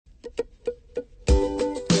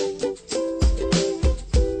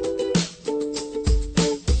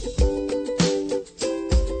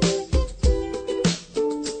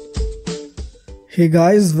Hey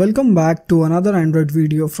guys, welcome back to another Android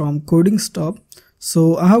video from CodingSTUFF.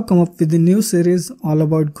 So I have come up with a new series all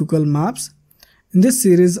about Google Maps. In this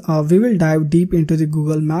series, we will dive deep into the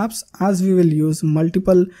Google Maps as we will use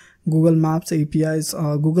multiple Google Maps APIs,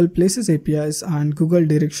 Google Places APIs and Google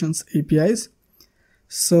Directions APIs.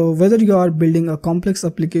 So whether you are building a complex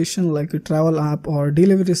application like a travel app or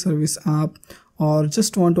delivery service app, or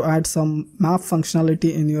just want to add some map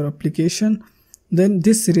functionality in your application, then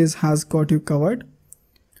this series has got you covered.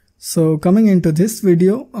 So coming into this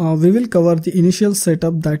video, we will cover the initial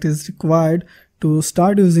setup that is required to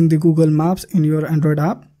start using the Google Maps in your Android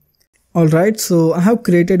app. Alright, so I have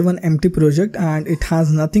created one empty project and it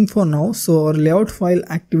has nothing for now. So our layout file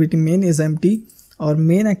activity main is empty, our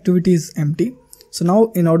main activity is empty. So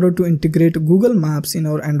now in order to integrate Google Maps in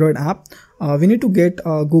our Android app, we need to get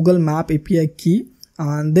a Google Map API key.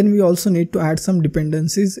 And then we also need to add some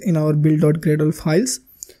dependencies in our build.gradle files.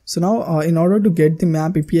 So now in order to get the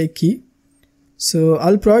map API key, so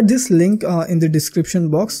I'll provide this link in the description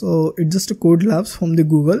box. So it's just a code labs from the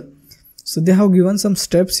Google. So they have given some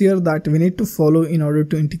steps here that we need to follow in order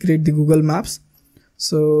to integrate the Google Maps.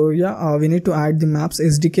 So yeah, we need to add the Maps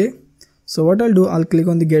SDK. So what I'll do, I'll click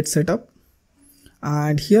on the get setup.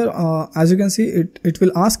 And here as you can see, it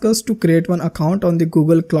will ask us to create one account on the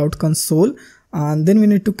Google Cloud Console. And then we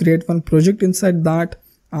need to create one project inside that,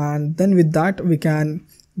 and then with that we can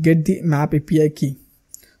get the map API key.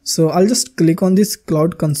 So I'll just click on this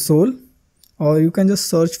Cloud Console, or you can just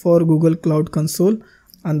search for Google Cloud Console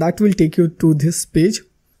and that will take you to this page.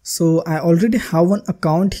 So I already have one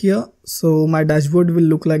account here, so my dashboard will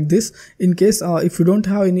look like this. In case if you don't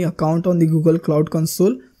have any account on the Google Cloud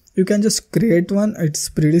Console, you can just create one. It's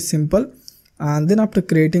pretty simple. And then after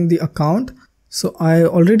creating the account, so I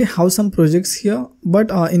already have some projects here, but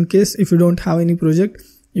in case if you don't have any project,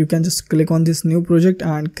 you can just click on this new project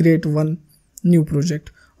and create one new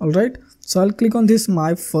project. Alright, so I'll click on this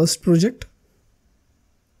my first project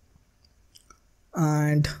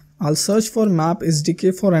and I'll search for Map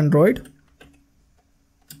SDK for Android.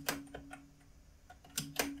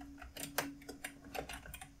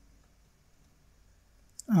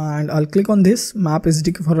 And I'll click on this Map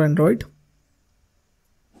SDK for Android.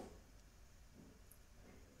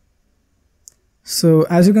 So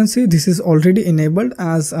as you can see, this is already enabled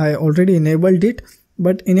as I already enabled it,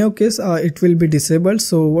 but in your case it will be disabled.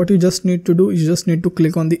 So what you just need to do, you just need to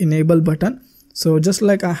click on the enable button. So just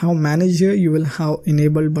like I have managed here, you will have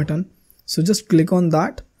enable button. So just click on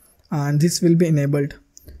that and this will be enabled.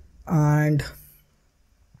 And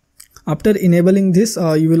after enabling this,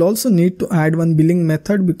 you will also need to add one billing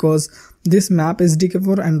method, because this Map SDK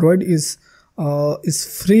for Android is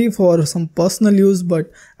free for some personal use,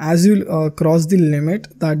 but as you cross the limit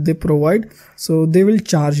that they provide, so they will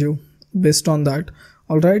charge you based on that.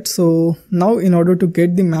 Alright, so now in order to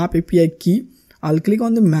get the map API key, I'll click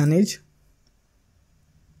on the manage,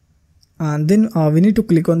 and then we need to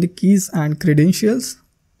click on the keys and credentials.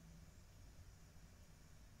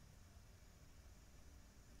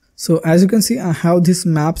 So as you can see, I have this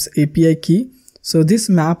Maps API key. So this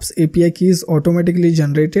Maps API key is automatically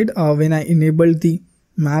generated when I enable the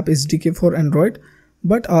Map SDK for Android.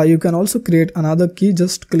 But you can also create another key.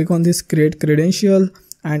 Just click on this create credential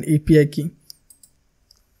and API key.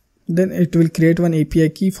 Then it will create one API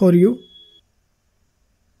key for you.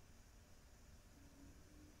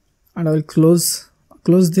 And I will close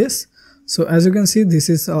this. So as you can see, this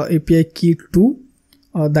is API key 2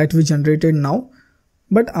 that we generated now.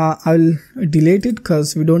 But I'll delete it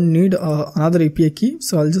because we don't need another API key,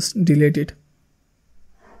 so I'll just delete it.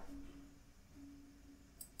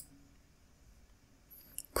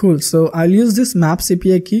 Cool, so I'll use this Maps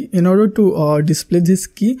API key. In order to display this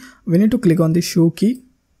key, we need to click on the show key.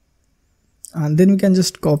 And then we can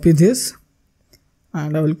just copy this.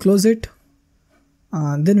 And I will close it.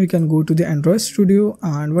 And then we can go to the Android Studio.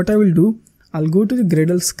 And what I will do, I'll go to the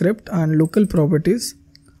Gradle script and local properties.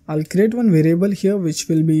 I'll create one variable here which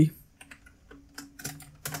will be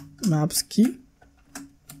maps key,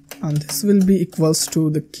 and this will be equals to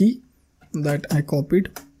the key that I copied.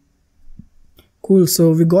 Cool,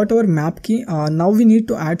 so we got our map key. Now we need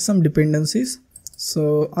to add some dependencies.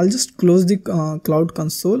 So I'll just close the Cloud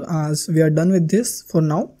Console as we are done with this for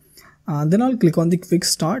now. Then I'll click on the quick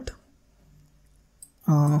start.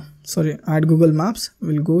 Add Google Maps.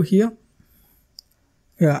 We'll go here.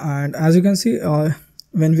 Yeah, and as you can see,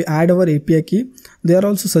 when we add our API key, they are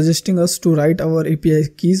also suggesting us to write our API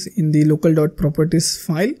keys in the local.properties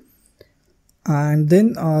file. And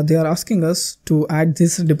then they are asking us to add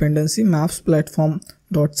this dependency maps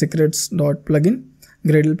platform.secrets.plugin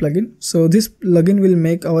Gradle plugin. So this plugin will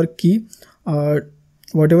make our key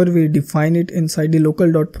whatever we define it inside the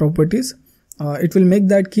local.properties, it will make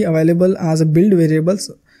that key available as a build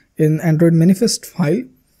variables in Android manifest file.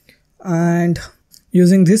 And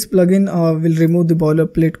using this plugin will remove the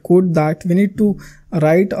boilerplate code that we need to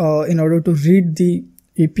write in order to read the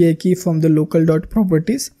API key from the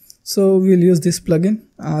local.properties. So we'll use this plugin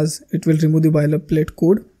as it will remove the boilerplate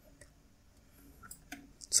code.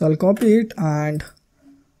 So I'll copy it and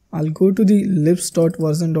I'll go to the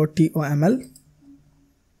libs.version.toml,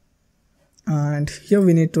 and here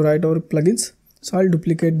we need to write our plugins. So I'll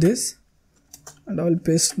duplicate this and I'll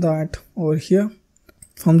paste that over here.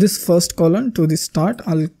 From this first column to the start,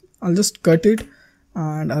 I'll just cut it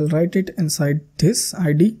and I'll write it inside this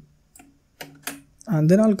ID, and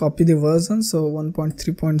then I'll copy the version, so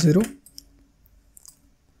 1.3.0.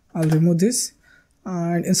 I'll remove this,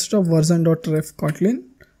 and instead of version.ref kotlin,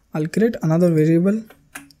 I'll create another variable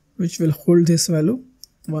which will hold this value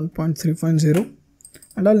 1.3.0,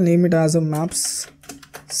 and I'll name it as a maps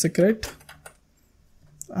secret,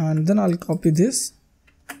 and then I'll copy this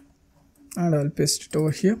and I'll paste it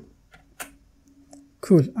over here.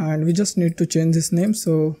 Cool. And we just need to change this name,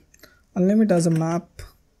 so I'll name it as a map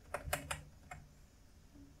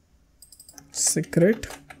secret.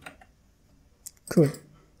 Cool.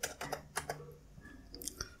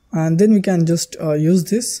 And then we can just use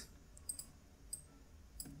this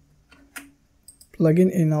plugin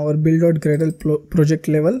in our build.gradle project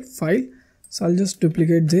level file. So I'll just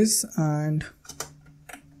duplicate this, and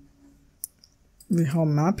we have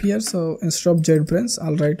map here, so instead of JetBrains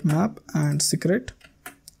I'll write map and secret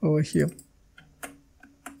over here.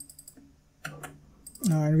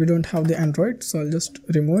 And we don't have the Android, so I'll just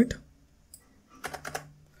remove it.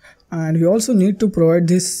 And we also need to provide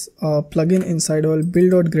this plugin inside our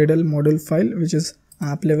build.gradle module file, which is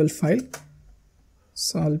app level file.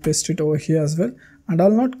 So I'll paste it over here as well, and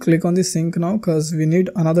I'll not click on the sync now because we need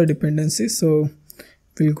another dependency. So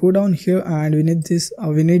we'll go down here and we need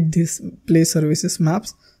this play services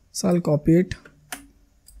maps. So I'll copy it,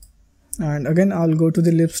 and again I'll go to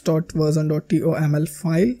the libs.version.toml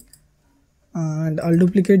file and I'll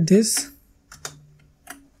duplicate this,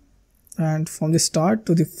 and from the start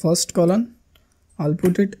to the first column I'll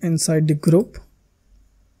put it inside the group,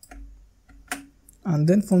 and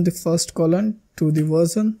then from the first column to the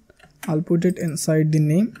version I'll put it inside the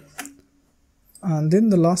name, and then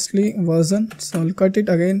the lastly version. So I'll cut it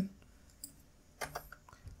again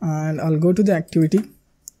and I'll go to the activity,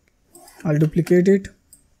 I'll duplicate it,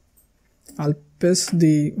 I'll paste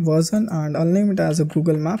the version and I'll name it as a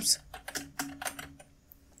Google Maps.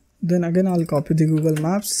 Then again I'll copy the Google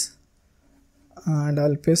Maps and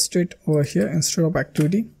I'll paste it over here instead of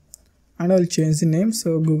activity, and I'll change the name,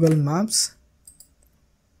 so Google Maps.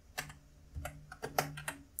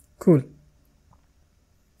 Cool.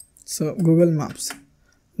 So Google Maps.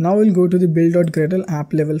 Now we'll go to the build.gradle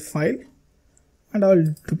app level file and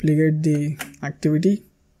I'll duplicate the activity.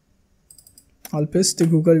 I'll paste the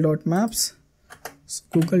google.maps, so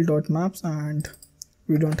google.maps, and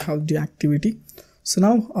we don't have the activity. So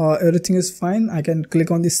now everything is fine. I can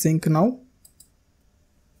click on the sync now.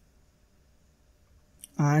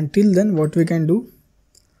 And till then what we can do,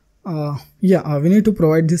 we need to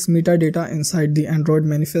provide this metadata inside the Android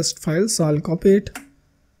manifest file. So I'll copy it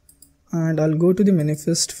and I'll go to the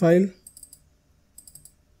manifest file,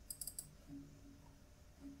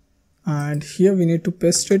 and here we need to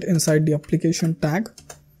paste it inside the application tag.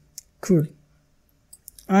 Cool.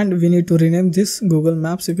 And we need to rename this Google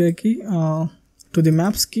Maps API key to the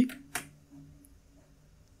maps key.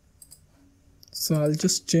 So I'll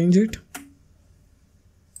just change it.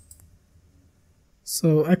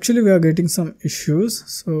 So actually we are getting some issues,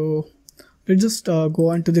 so let's just go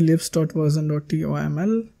on to the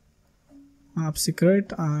libs.version.toml map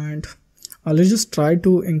secret, and let's just try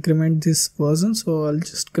to increment this version. So I'll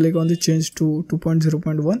just click on the change to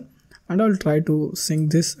 2.0.1 and I'll try to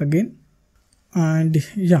sync this again, and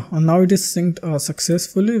yeah, now it is synced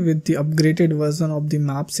successfully with the upgraded version of the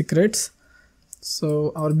map secrets.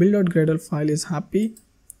 So our build.gradle file is happy,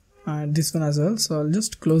 and this one as well. So I'll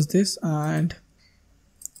just close this, and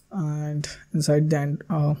inside the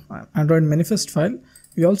Android manifest file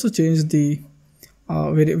we also changed the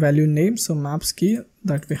value name, so maps key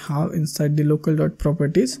that we have inside the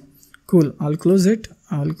local.properties. Cool. I'll close it.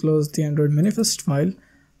 I'll close the Android manifest file,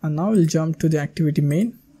 and now we'll jump to the activity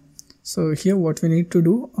main. So here what we need to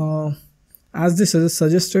do, as this is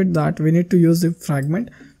suggested that we need to use the fragment.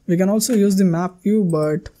 We can also use the map view,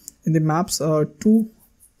 but in the maps 2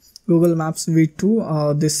 Google Maps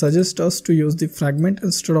v2 they suggest us to use the fragment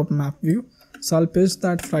instead of map view. So I'll paste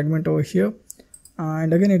that fragment over here,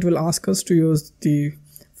 and again it will ask us to use the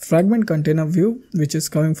fragment container view, which is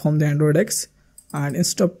coming from the Android X, and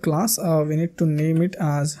instead of class we need to name it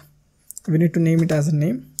as a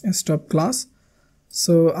name instead of class.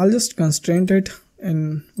 So I'll just constrain it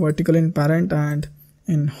in vertical in parent and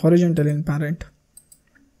in horizontal in parent,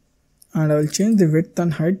 and I will change the width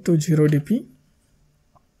and height to 0 dp.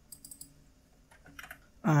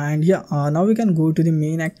 And yeah, now we can go to the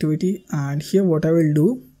main activity, and here what I will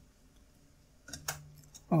do,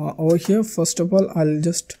 over here first of all I'll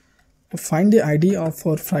just find the ID of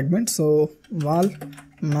our fragment. So val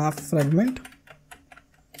map fragment,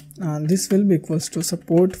 and this will be equals to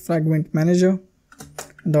support fragment manager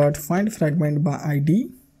dot find fragment by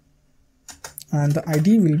ID, and the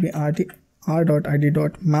ID will be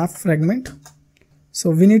r.id.map fragment. So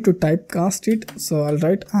we need to typecast it, so I'll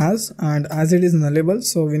write as, and as it is nullable,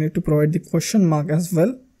 so we need to provide the question mark as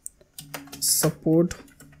well, support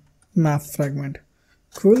map fragment.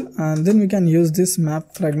 Cool. And then we can use this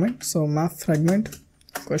map fragment, so map fragment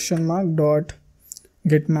question mark dot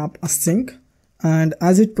get map async, and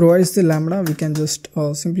as it provides the lambda we can just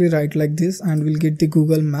simply write like this and we'll get the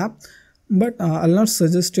Google map. But I'll not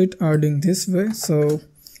suggest it doing this way, so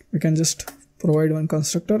we can just provide one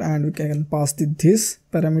constructor and we can pass this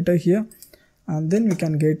parameter here, and then we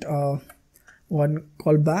can get one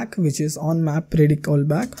callback which is on map ready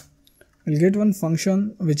callback. We'll get one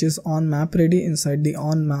function which is on map ready inside the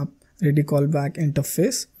on map ready callback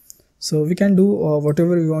interface. So we can do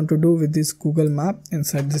whatever we want to do with this Google map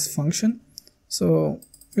inside this function. So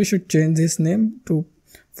we should change this name to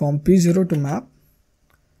from p0 to map.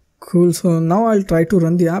 Cool. So now I'll try to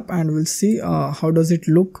run the app and we'll see how does it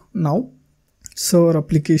look now. So our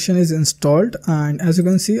application is installed, and as you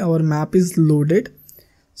can see our map is loaded.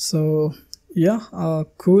 So yeah,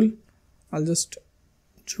 cool. I'll just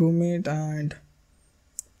zoom it, and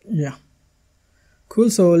yeah, cool.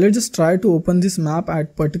 So let's just try to open this map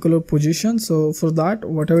at particular position. So for that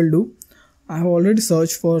what I will do, I have already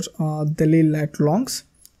searched for Delhi lat longs,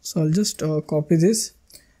 so I'll just copy this.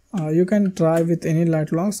 You can try with any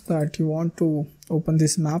lat longs that you want to open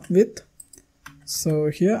this map with. So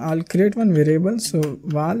here I'll create one variable, so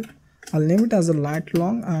val, I'll name it as a lat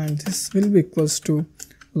long, and this will be equals to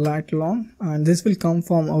lat long, and this will come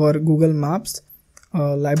from our Google Maps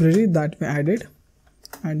library that we added.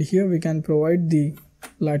 And here we can provide the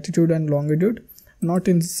latitude and longitude, not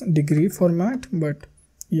in this degree format, but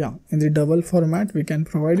yeah, in the double format we can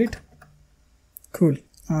provide it. Cool.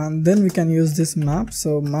 And then we can use this map,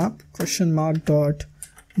 so map question mark dot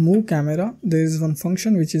move camera. There is one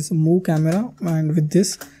function which is move camera, and with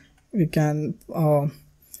this we can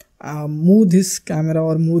move this camera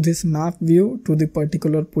or move this map view to the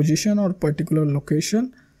particular position or particular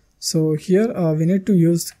location. So here we need to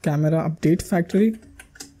use camera update factory,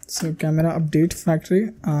 so camera update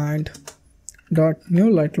factory and dot new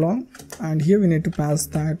lat long, and here we need to pass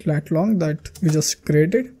that lat long that we just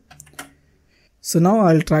created. So now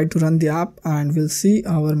I'll try to run the app and we'll see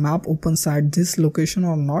our map opens at this location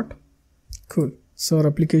or not. Cool. So our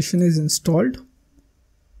application is installed,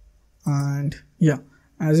 and yeah,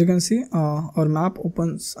 as you can see our map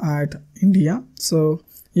opens at India. So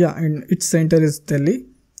yeah, and its center is Delhi.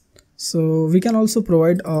 So we can also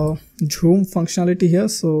provide a zoom functionality here.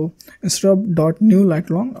 So instead of dot new lat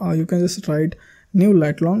long, you can just write new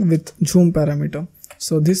lat long with zoom parameter.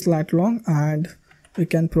 So this lat long, and we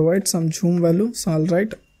can provide some zoom value. So I'll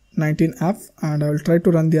write 19f and I will try to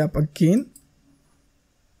run the app again.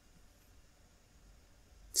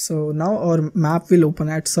 So now our map will open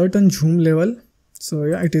at certain zoom level. So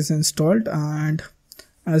yeah, it is installed, and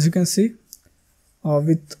as you can see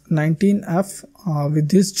with 19f with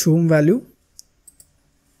this zoom value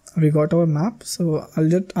we got our map. So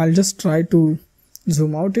I'll just try to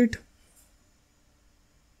zoom out it.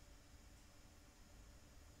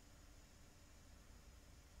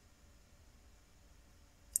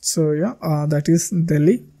 So yeah, that is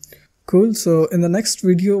Delhi. Cool. So in the next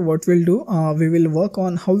video what we'll do, we will work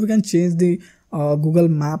on how we can change the Google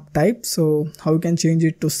map type. So how we can change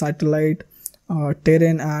it to satellite,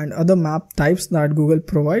 terrain and other map types that Google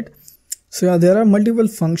provide. So yeah, there are multiple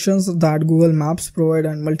functions that Google Maps provide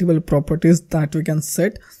and multiple properties that we can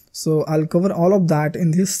set. So I'll cover all of that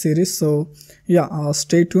in this series. So yeah,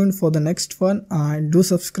 stay tuned for the next one and do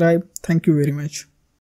subscribe. Thank you very much.